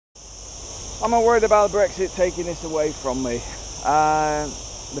I'm not worried about Brexit taking this away from me.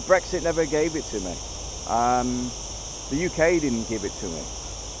 The Brexit never gave it to me. The UK didn't give it to me.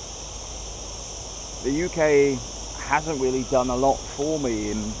 The UK hasn't really done a lot for me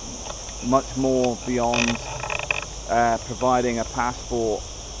in much more beyond providing a passport.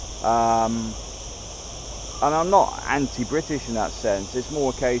 And I'm not anti-British in that sense. It's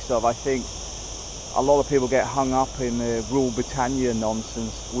more a case of, I think a lot of people get hung up in the Rule Britannia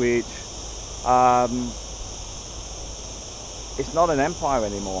nonsense, which it's not an empire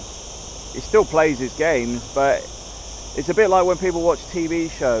anymore. It still plays its games, but it's a bit like when people watch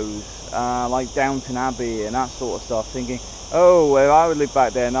TV shows like Downton Abbey and that sort of stuff, thinking, oh, well, I would live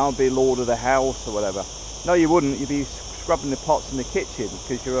back there and I'll be Lord of the House or whatever. No, you wouldn't. You'd be scrubbing the pots in the kitchen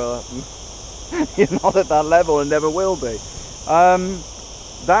because you're not at that level and never will be.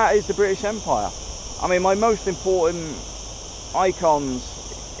 That is the British Empire. I mean, my most important icons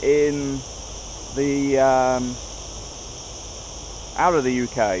in the out of the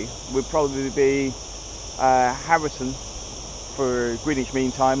UK would probably be Harrison for Greenwich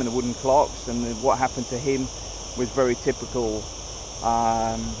Mean Time and the wooden clocks, and what happened to him was very typical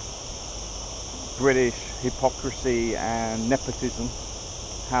British hypocrisy and nepotism.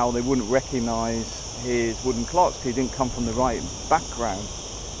 How they wouldn't recognise his wooden clocks because he didn't come from the right background,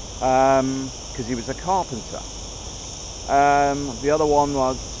 because he was a carpenter. The other one,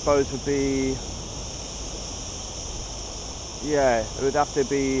 I suppose, would be, it would have to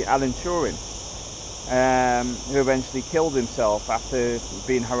be Alan Turing, who eventually killed himself after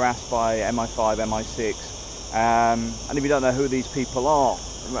being harassed by MI5, MI6. And if you don't know who these people are,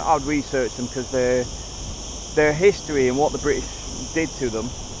 I'd research them because their history and what the British did to them.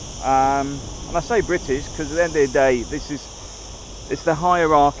 And I say British because at the end of the day, it's the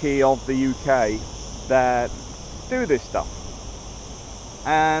hierarchy of the UK that do this stuff,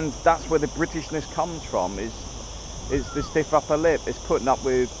 and that's where the Britishness comes from. Is the stiff upper lip. It's putting up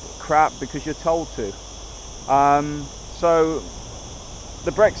with crap because you're told to. So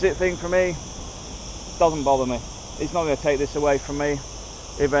the Brexit thing for me doesn't bother me. It's not going to take this away from me.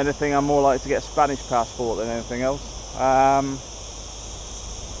 If anything, I'm more likely to get a Spanish passport than anything else.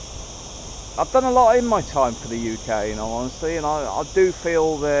 I've done a lot in my time for the UK, in all honesty, and I do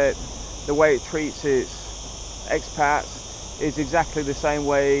feel that the way it treats its expats is exactly the same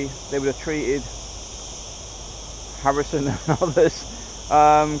way they would have treated Harrison and others,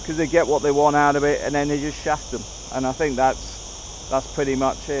 because they get what they want out of it and then they just shaft them. And I think that's pretty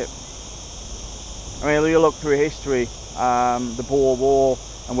much it. I mean, you look through history, the Boer War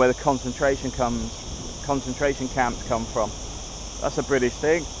and where the concentration camps come from. That's a British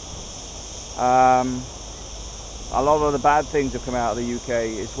thing. A lot of the bad things have come out of the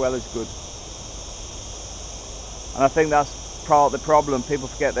UK as well as good, and I think that's part of the problem. People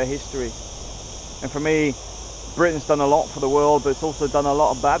forget their history, and for me, Britain's done a lot for the world, but it's also done a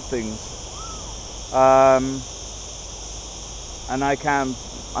lot of bad things. And I can't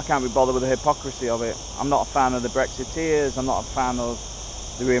be bothered with the hypocrisy of it. I'm not a fan of the Brexiteers. I'm not a fan of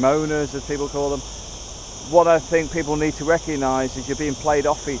the Remoaners, as people call them. What I think people need to recognise is you're being played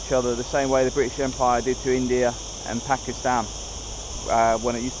off each other the same way the British Empire did to India and Pakistan,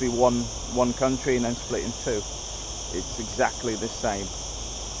 when it used to be one country and then split in two. It's exactly the same.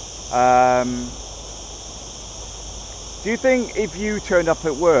 Do you think if you turned up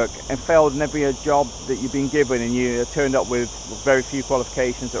at work and failed in every job that you've been given, and you turned up with very few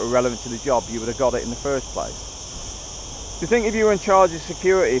qualifications that were relevant to the job, you would have got it in the first place? Do you think if you were in charge of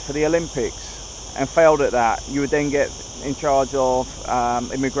security for the Olympics and failed at that, you would then get in charge of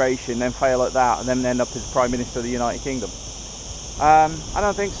immigration, then fail at that, and then end up as Prime Minister of the United Kingdom? I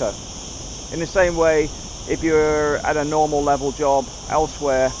don't think so. In the same way, if you're at a normal level job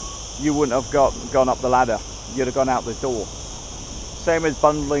elsewhere, you wouldn't have gone up the ladder. You'd have gone out the door. Same as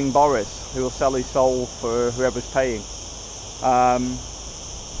bundling Boris, who will sell his soul for whoever's paying.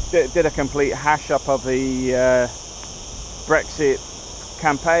 Did a complete hash up of the Brexit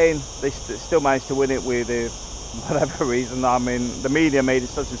campaign. They still managed to win it with whatever reason. I mean, the media made it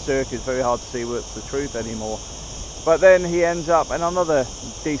such a circus, it's very hard to see what's the truth anymore. But then he ends up in another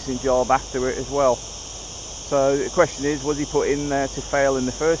decent job after it as well. So the question is, was he put in there to fail in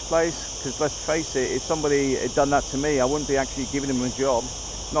the first place? Because let's face it, if somebody had done that to me, I wouldn't be actually giving him a job.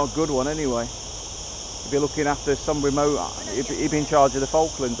 Not a good one anyway. He'd be looking after some remote, he'd be in charge of the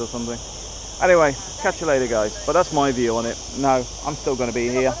Falklands or something. Anyway, catch you later, guys. But that's my view on it. No, I'm still going to be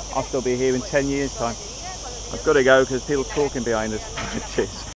here. I'll still be here in 10 years' time. I've got to go because people are talking behind us. Cheers.